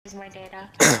more data.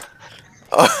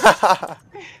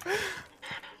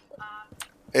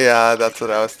 Yeah, that's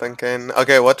what I was thinking.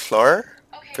 Okay, what floor?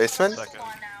 Basement? Second.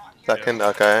 Second, Yeah.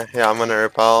 okay. Yeah, I'm gonna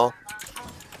repel.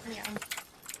 Yeah.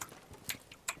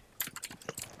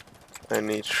 I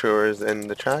need truers in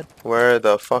the chat. Where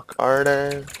the fuck are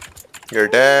they? You're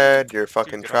dead. You're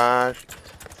fucking Dude, get off. trash.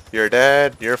 You're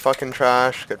dead. You're fucking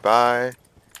trash. Goodbye.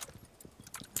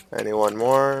 Anyone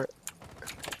more?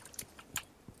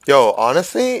 Yo,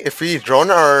 honestly, if we drone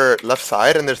our left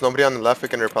side and there's nobody on the left, we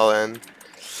can repel in.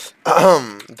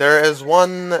 There is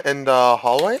one in the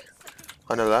hallway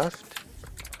on the left.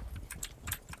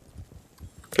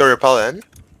 Yo, repel in.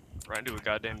 Ryan, do a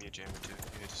goddamn you, Jamie, too.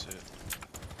 You need to sit.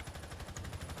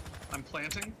 I'm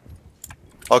planting.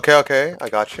 Okay, okay, I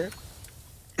got you.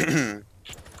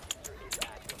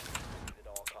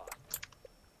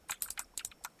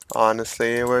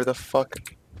 Honestly, where the fuck?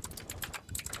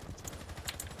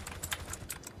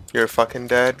 You're fucking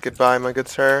dead. Goodbye, my good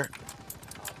sir.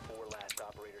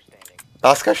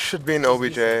 Last guy should be an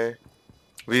OBJ.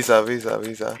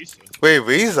 Visa. Wait,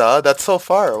 Visa? That's so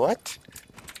far. What?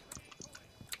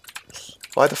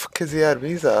 Why the fuck is he at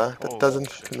Visa? That Oh, doesn't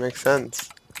shit. fucking make sense.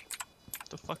 What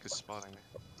the fuck is spawning me?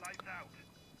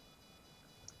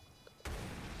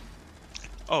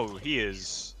 Oh, he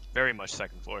is very much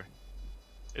second floor.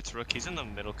 It's Rook. He's in the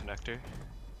middle connector.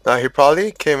 He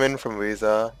probably came in from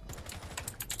Visa.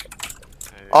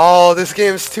 Hey. Oh, this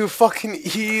game's too fucking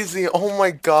easy. Oh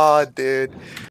my god, dude.